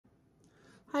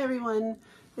Hi everyone,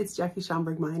 it's Jackie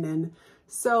Schomburg-Abstract.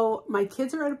 So my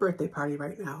kids are at a birthday party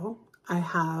right now. I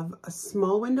have a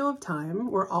small window of time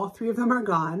where all three of them are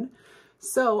gone.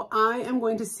 So I am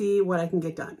going to see what I can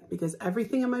get done because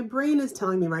everything in my brain is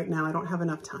telling me right now I don't have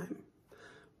enough time.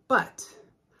 But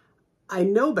I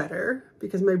know better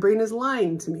because my brain is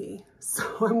lying to me. So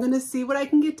I'm going to see what I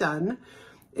can get done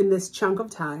in this chunk of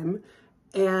time.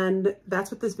 And that's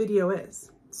what this video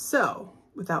is. So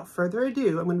without further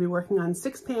ado, I'm going to be working on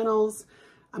 6 panels.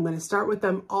 I'm going to start with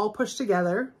them all pushed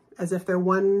together as if they're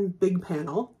one big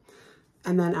panel.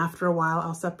 And then after a while,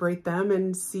 I'll separate them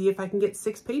and see if I can get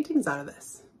 6 paintings out of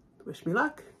this. Wish me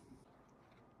luck.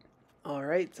 All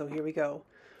right, so here we go.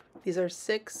 These are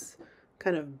 6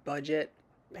 kind of budget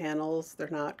panels. They're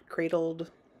not cradled.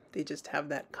 They just have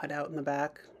that cutout in the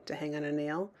back to hang on a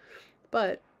nail,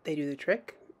 but they do the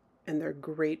trick and they're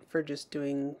great for just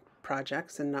doing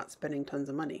projects and not spending tons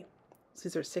of money. So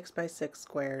these are 6x6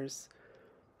 squares.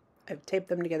 I've taped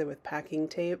them together with packing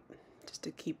tape just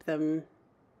to keep them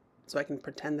so I can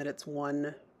pretend that it's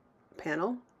one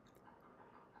panel.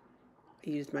 I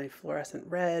used my fluorescent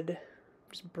red,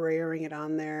 just brayering it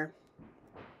on there,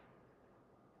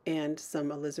 and some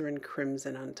alizarin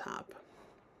crimson on top.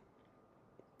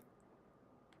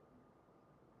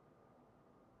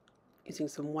 Using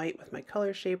some white with my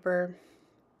color shaper,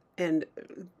 and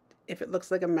if it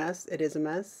looks like a mess, it is a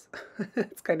mess.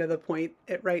 It's kind of the point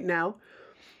right now.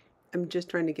 I'm just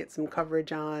trying to get some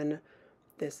coverage on.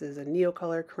 This is a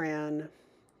Neocolor crayon.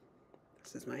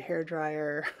 This is my hair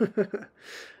dryer.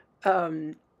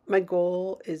 My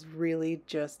goal is really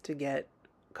just to get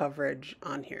coverage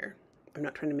on here. I'm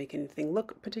not trying to make anything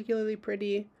look particularly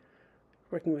pretty.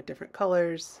 Working with different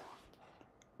colors,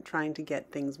 trying to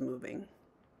get things moving.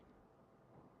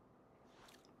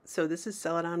 So this is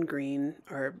Celadon Green,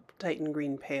 or Titan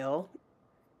Green Pale,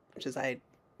 which is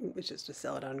just a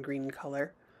Celadon green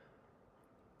color.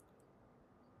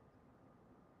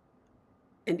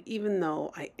 And even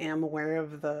though I am aware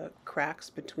of the cracks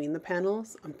between the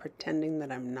panels, I'm pretending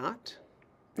that I'm not.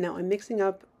 Now I'm mixing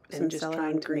up some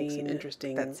Celadon green,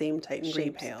 interesting, that same Titan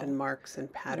Green Pale, and marks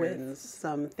and patterns, with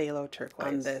some phthalo turquoise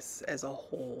on this as a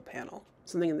whole panel.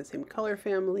 Something in the same color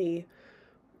family,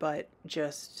 but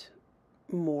just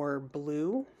more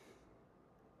blue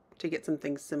to get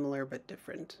something similar but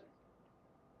different.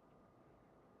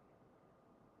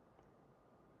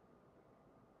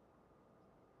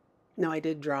 Now I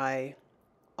did dry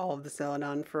all of the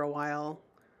Celadon for a while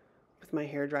with my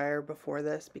hair dryer before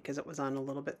this because it was on a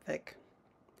little bit thick.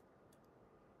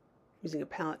 Using a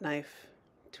palette knife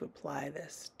to apply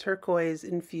this turquoise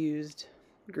infused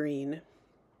green.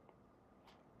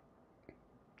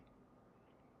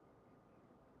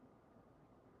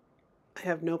 I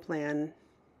have no plan.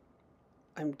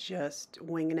 I'm just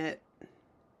winging it,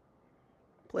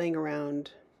 playing around.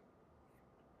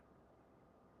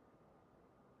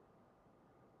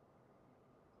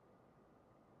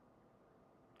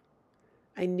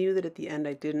 I knew that at the end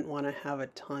I didn't want to have a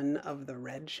ton of the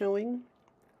red showing,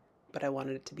 but I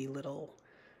wanted it to be little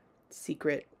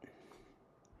secret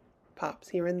pops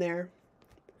here and there.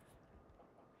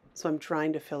 So I'm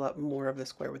trying to fill up more of the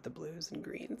square with the blues and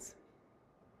greens.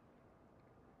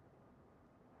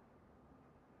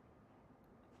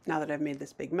 Now that I've made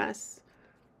this big mess,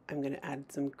 I'm going to add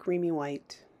some creamy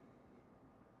white,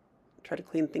 try to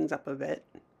clean things up a bit.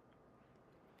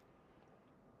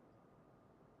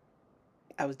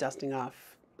 I was dusting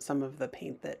off some of the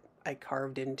paint that I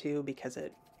carved into because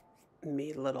it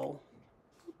made little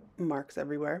marks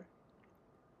everywhere.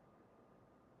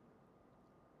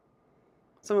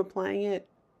 So I'm applying it.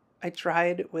 I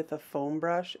tried with a foam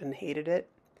brush and hated it,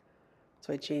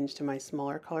 so I changed to my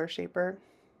smaller color shaper.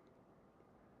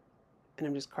 And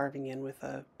I'm just carving in with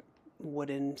a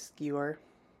wooden skewer.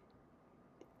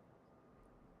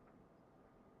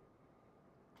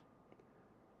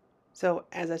 So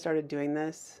as I started doing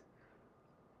this,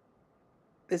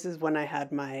 this is when I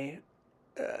had my,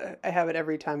 I have it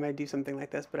every time I do something like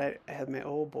this, but I had my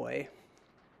oh boy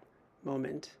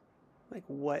moment. Like,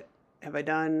 what have I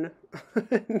done?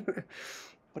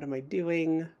 What am I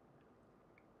doing?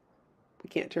 We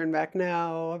can't turn back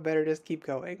now. I better just keep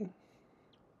going.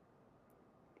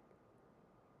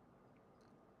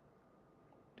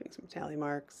 Doing some tally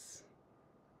marks.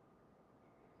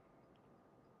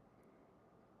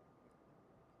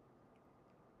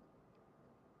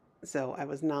 So I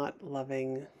was not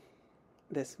loving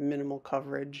this minimal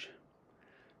coverage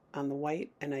on the white,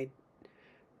 and I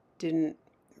didn't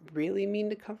really mean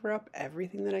to cover up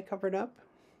everything that I covered up.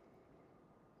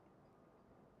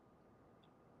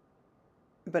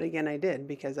 But again, I did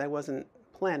because I wasn't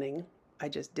planning I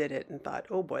just did it and thought,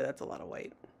 oh boy, that's a lot of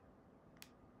white.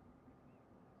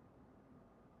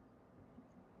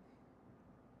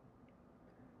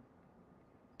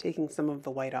 Taking some of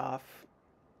the white off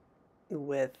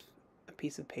with a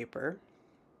piece of paper,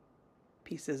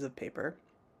 pieces of paper.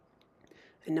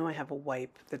 And now I have a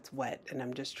wipe that's wet, and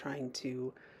I'm just trying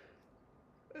to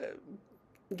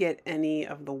get any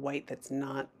of the white that's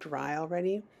not dry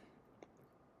already,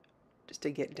 just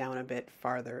to get down a bit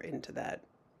farther into that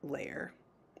layer,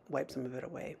 wipe some of it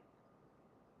away.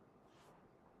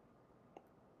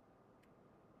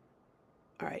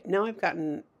 All right, now I've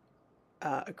gotten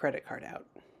a credit card out.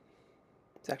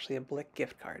 It's actually a Blick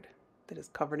gift card that is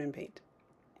covered in paint.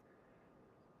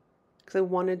 Because I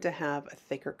wanted to have a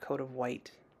thicker coat of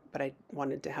white, but I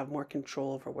wanted to have more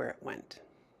control over where it went.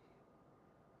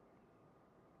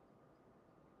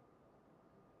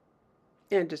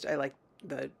 And just, I like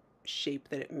the shape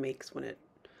that it makes when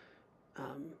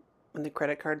the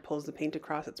credit card pulls the paint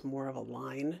across, it's more of a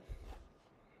line.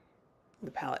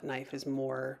 The palette knife is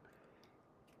more,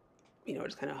 you know, it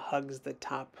just kind of hugs the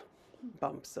top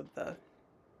bumps of the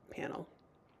panel.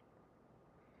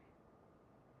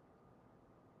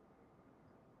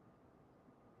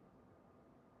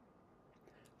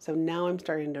 So now I'm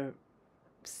starting to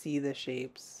see the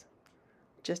shapes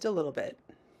just a little bit.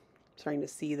 Starting to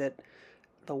see that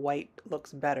the white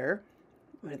looks better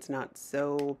when it's not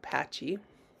so patchy.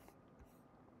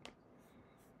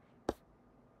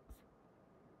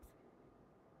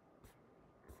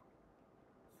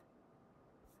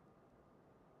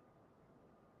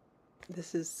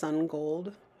 This is Sun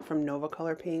Gold from Nova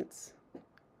Color Paints.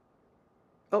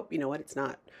 Oh, you know what? It's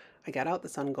not. I got out the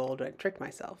Sun Gold, but I tricked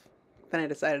myself. Then I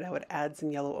decided I would add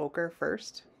some yellow ochre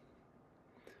first.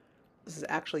 This is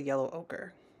actually yellow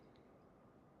ochre.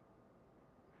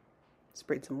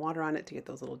 Sprayed some water on it to get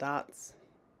those little dots.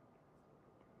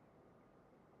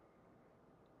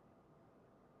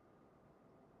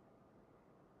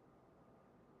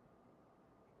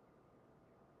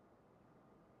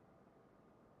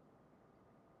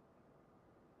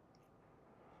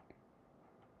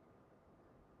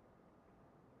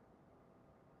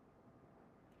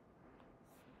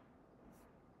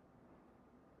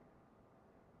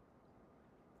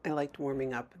 I liked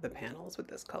warming up the panels with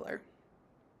this color.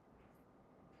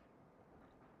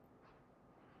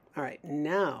 All right,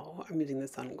 now I'm using the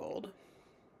Sun Gold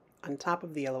on top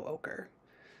of the yellow ochre,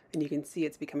 and you can see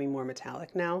it's becoming more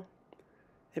metallic now.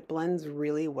 It blends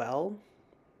really well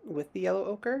with the yellow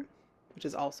ochre, which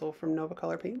is also from Nova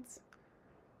Color Paints.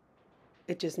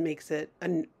 It just makes it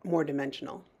more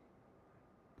dimensional.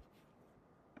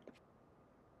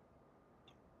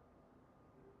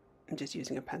 I'm just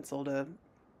using a pencil to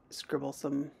scribble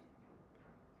some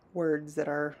words that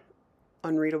are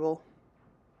unreadable.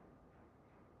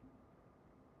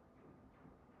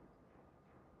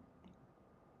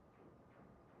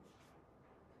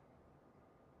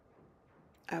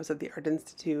 I was at the Art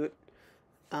Institute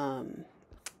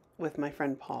with my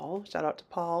friend Paul. Shout out to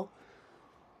Paul.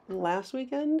 Last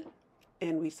weekend,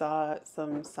 and we saw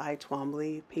some Cy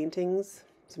Twombly paintings,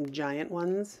 some giant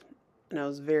ones, and I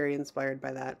was very inspired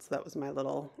by that. So that was my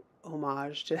little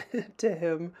homage to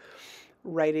him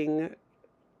writing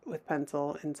with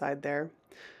pencil inside there.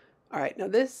 All right, now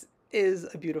this is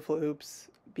a beautiful oops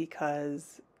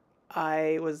because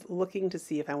I was looking to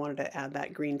see if I wanted to add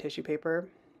that green tissue paper,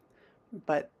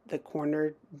 but the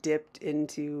corner dipped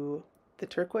into the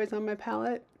turquoise on my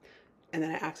palette, and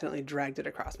then I accidentally dragged it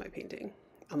across my painting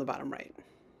on the bottom right.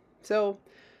 So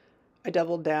I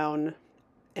doubled down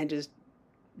and just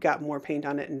got more paint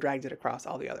on it and dragged it across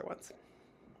all the other ones.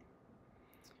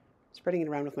 Spreading it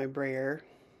around with my brayer,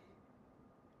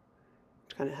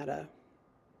 which kind of had a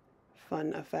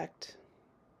fun effect.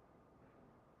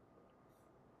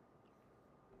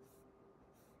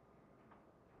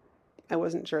 I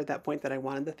wasn't sure at that point that I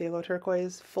wanted the phthalo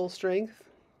turquoise full strength,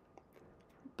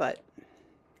 but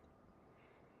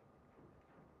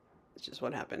it's just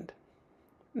what happened.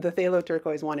 The phthalo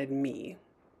turquoise wanted me,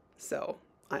 so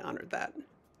I honored that.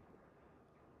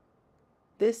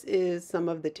 This is some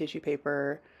of the tissue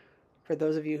paper. For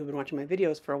those of you who've been watching my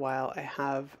videos for a while, I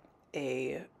have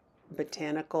a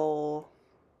botanical,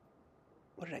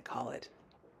 what did I call it?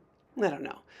 I don't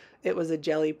know. It was a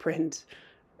jelly print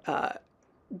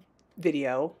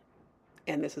video,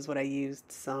 and this is what I used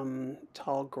some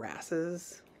tall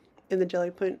grasses in the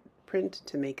jelly print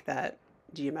to make that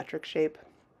geometric shape,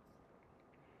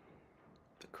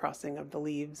 the crossing of the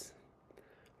leaves.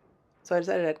 So I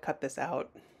decided I'd cut this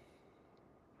out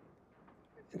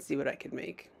and see what I could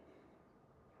make.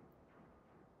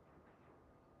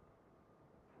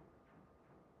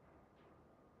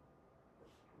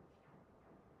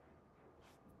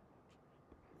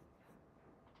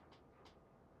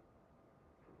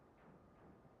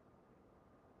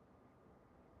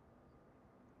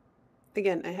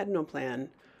 Again, I had no plan.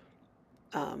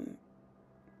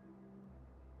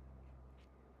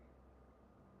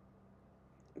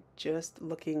 Just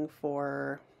looking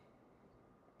for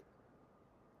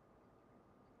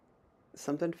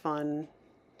something fun,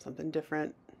 something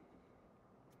different,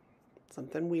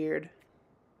 something weird.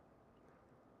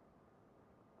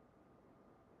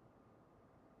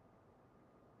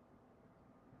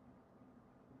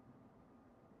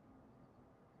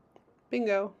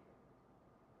 Bingo.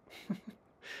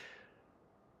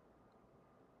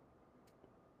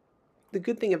 The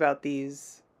good thing about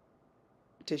these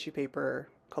tissue paper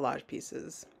collage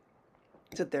pieces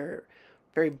is that they're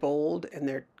very bold and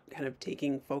they're kind of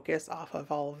taking focus off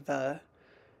of all of the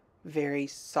very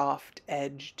soft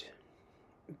edged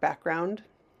background.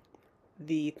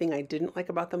 The thing I didn't like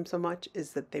about them so much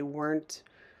is that they weren't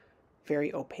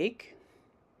very opaque,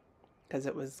 because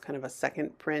it was kind of a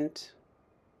second print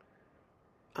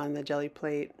on the jelly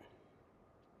plate.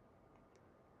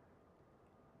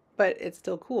 But it's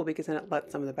still cool because then it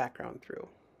lets some of the background through.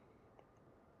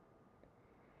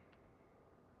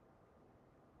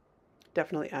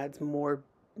 Definitely adds more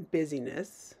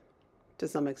busyness to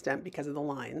some extent because of the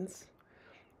lines,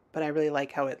 but I really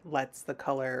like how it lets the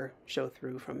color show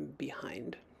through from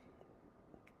behind.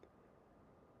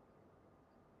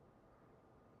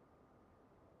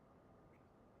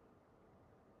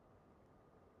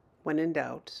 When in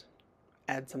doubt,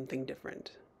 add something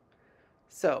different.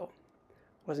 So,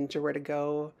 wasn't sure where to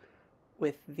go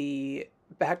with the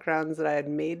backgrounds that I had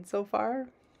made so far,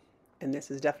 and this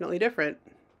is definitely different.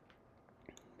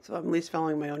 So I'm at least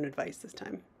following my own advice this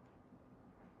time.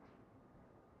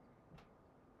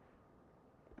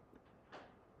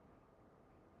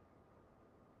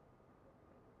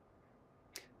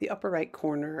 The upper right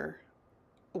corner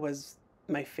was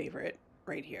my favorite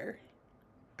right here.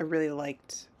 I really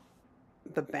liked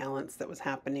the balance that was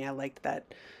happening. I liked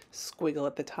that squiggle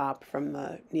at the top from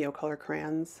the Neocolor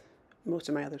crayons. Most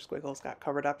of my other squiggles got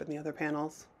covered up in the other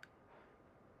panels.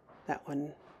 That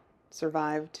one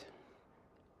survived.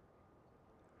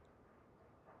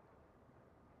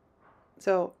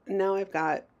 So now I've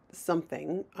got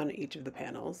something on each of the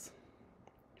panels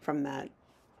from that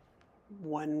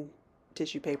one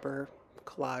tissue paper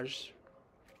collage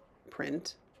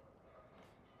print.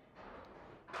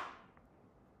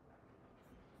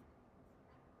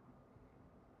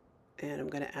 And I'm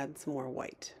going to add some more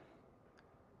white.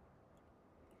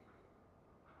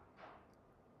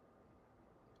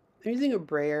 I'm using a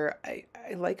brayer. I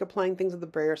like applying things with the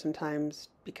brayer sometimes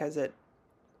because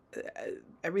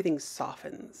everything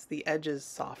softens. The edges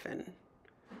soften.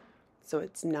 So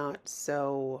it's not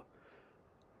so,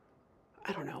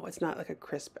 I don't know, it's not like a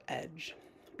crisp edge.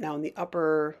 Now in the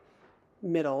upper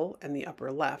middle and the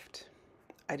upper left,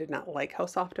 I did not like how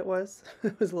soft it was.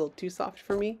 It was a little too soft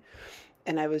for me.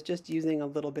 And I was just using a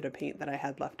little bit of paint that I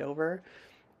had left over.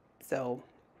 So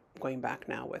I'm going back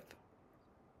now with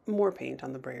more paint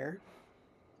on the brayer.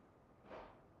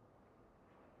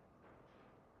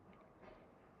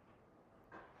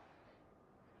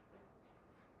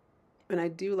 And I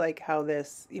do like how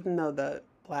this, even though the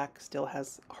black still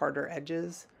has harder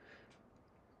edges,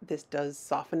 this does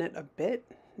soften it a bit.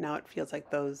 Now it feels like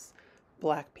those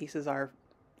black pieces are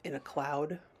in a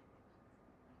cloud.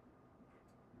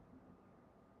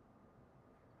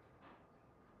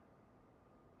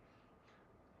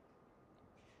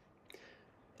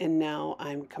 And now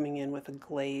I'm coming in with a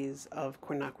glaze of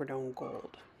quinacridone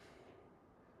gold.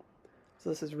 So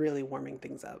this is really warming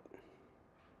things up.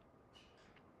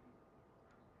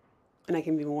 And I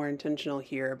can be more intentional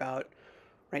here about,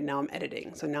 right now I'm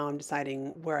editing. So now I'm deciding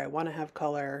where I want to have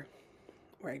color,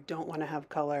 where I don't want to have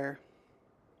color,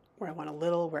 where I want a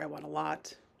little, where I want a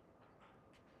lot.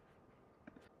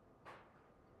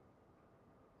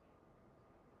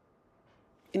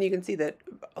 And you can see that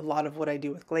a lot of what I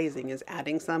do with glazing is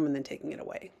adding some and then taking it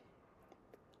away.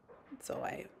 So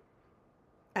I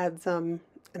add some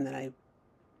and then I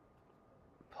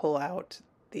pull out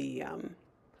the,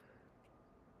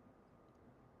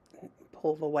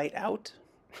 pull the white out.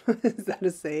 Is that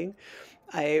a saying?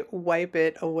 I wipe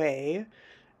it away,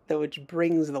 which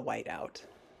brings the white out.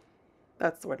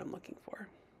 That's the word I'm looking for.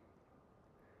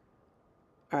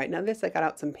 All right, now this I got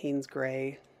out some Payne's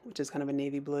Gray, which is kind of a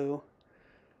navy blue.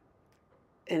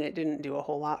 And it didn't do a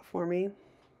whole lot for me.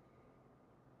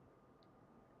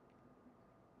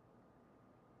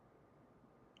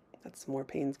 That's some more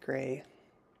Payne's Gray.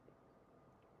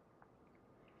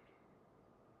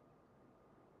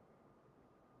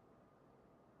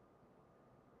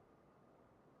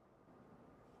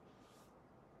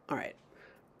 All right,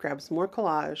 grab some more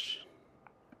collage.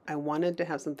 I wanted to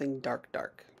have something dark,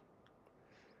 dark.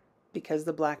 because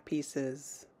the black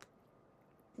pieces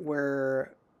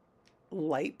were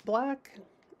light black,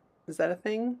 is that a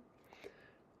thing?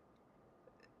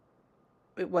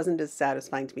 It wasn't as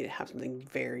satisfying to me to have something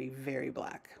very, very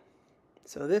black.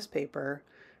 So this paper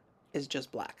is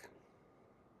just black.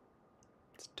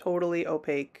 It's totally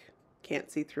opaque,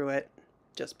 can't see through it,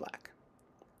 just black.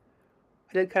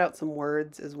 I did cut out some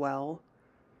words as well.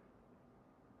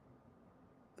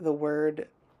 The word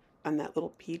on that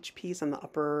little peach piece on the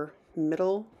upper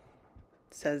middle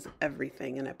says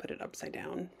everything, and I put it upside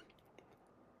down.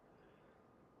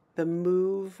 The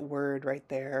move word right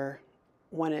there,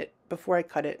 before I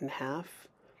cut it in half,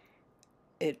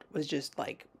 it was just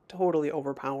like totally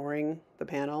overpowering the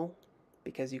panel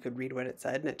because you could read what it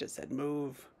said and it just said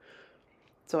move.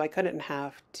 So I cut it in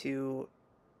half to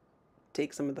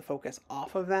take some of the focus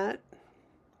off of that.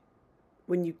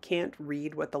 When you can't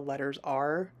read what the letters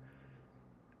are,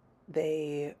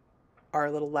 they are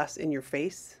a little less in your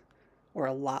face, or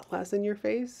a lot less in your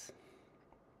face,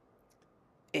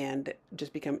 and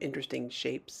just become interesting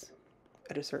shapes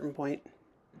at a certain point,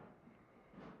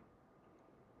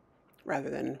 rather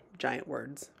than giant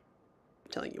words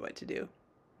telling you what to do.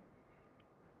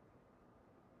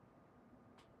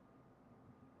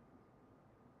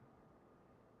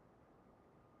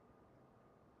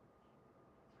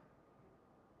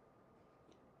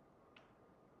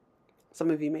 Some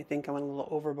of you may think I went a little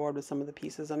overboard with some of the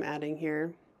pieces I'm adding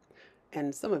here,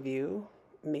 and some of you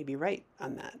may be right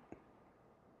on that.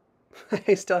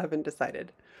 I still haven't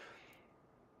decided,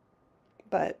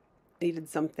 but I needed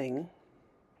something,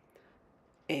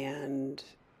 and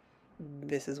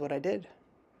this is what I did,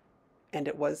 and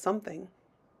it was something,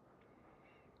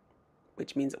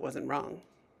 which means it wasn't wrong.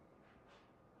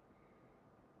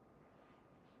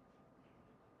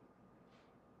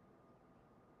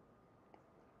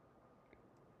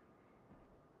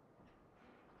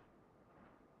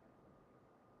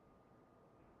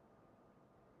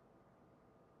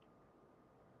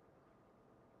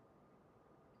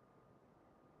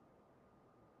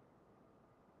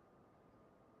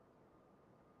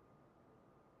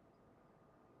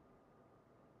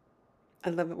 I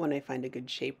love it when I find a good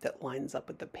shape that lines up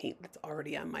with the paint that's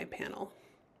already on my panel.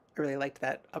 I really liked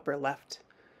that upper left,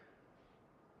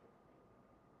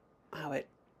 how it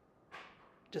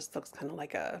just looks kind of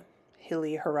like a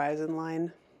hilly horizon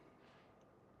line.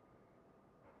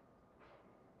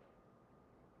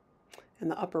 And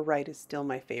the upper right is still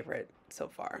my favorite so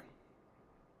far.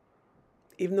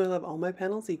 Even though I love all my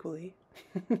panels equally,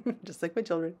 just like my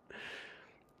children,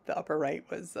 the upper right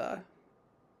was,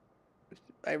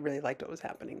 I really liked what was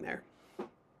happening there.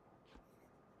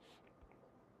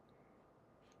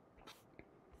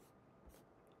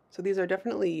 So these are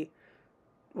definitely,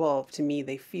 well, to me,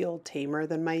 they feel tamer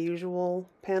than my usual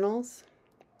panels,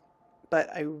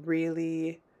 but I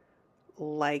really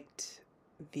liked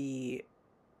the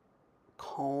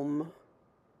calm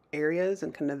areas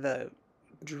and kind of the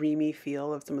dreamy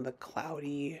feel of some of the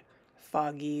cloudy,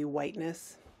 foggy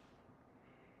whiteness.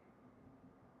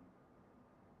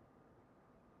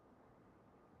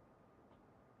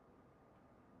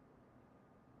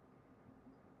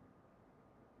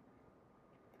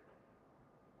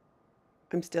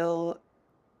 I'm still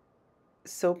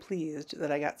so pleased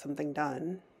that I got something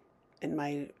done in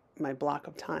my block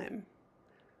of time.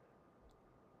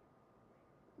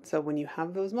 So when you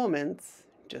have those moments,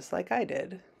 just like I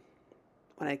did,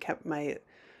 when I kept my,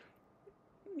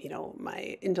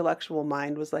 my intellectual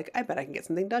mind was like, I bet I can get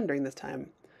something done during this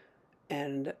time.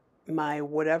 And my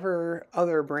whatever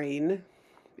other brain,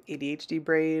 ADHD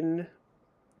brain,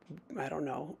 I don't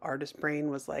know, artist brain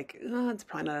was like, oh, it's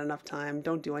probably not enough time.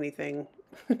 Don't do anything.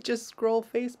 Just scroll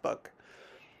Facebook.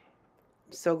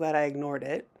 I'm so glad I ignored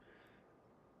it,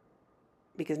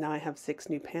 because now I have 6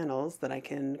 new panels that I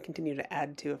can continue to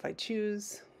add to if I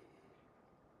choose.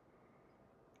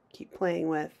 Keep playing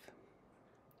with.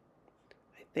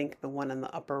 I think the one on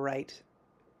the upper right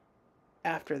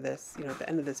after this, at the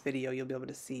end of this video, you'll be able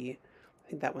to see, I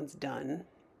think that one's done.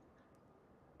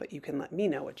 But you can let me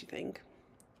know what you think.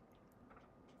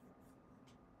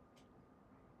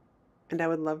 And I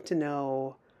would love to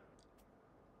know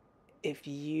if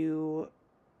you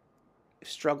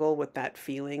struggle with that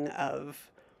feeling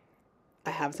of,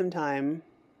 I have some time,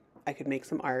 I could make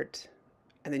some art,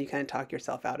 and then you kind of talk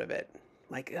yourself out of it.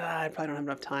 Like, I probably don't have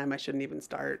enough time, I shouldn't even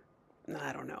start.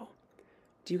 I don't know.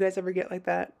 Do you guys ever get like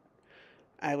that?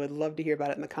 I would love to hear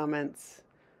about it in the comments.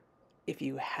 If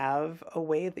you have a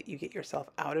way that you get yourself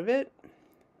out of it,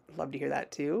 I'd love to hear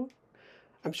that too.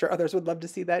 I'm sure others would love to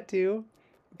see that too.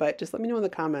 But just let me know in the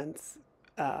comments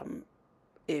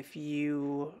if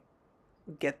you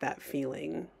get that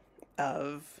feeling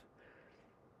of,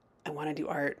 I want to do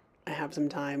art. I have some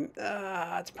time.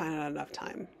 It's probably not enough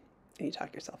time. And you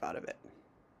talk yourself out of it.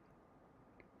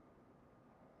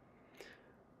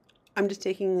 I'm just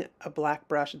taking a black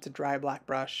brush. It's a dry black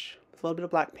brush with a little bit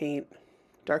of black paint,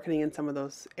 darkening in some of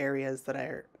those areas that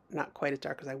are not quite as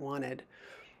dark as I wanted.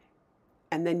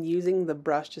 And then using the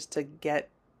brush just to get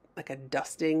like a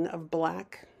dusting of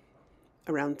black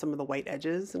around some of the white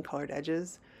edges and colored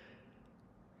edges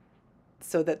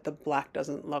so that the black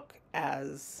doesn't look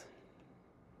as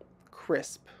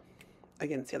crisp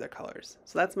against the other colors.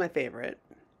 So that's my favorite.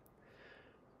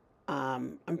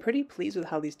 I'm pretty pleased with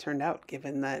how these turned out,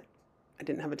 given that I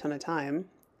didn't have a ton of time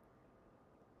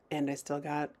and I still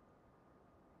got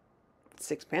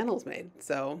 6 panels made.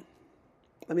 So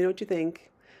let me know what you think.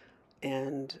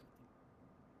 And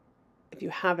if you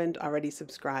haven't already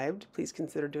subscribed, please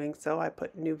consider doing so. I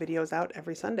put new videos out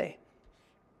every Sunday.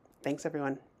 Thanks,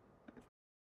 everyone.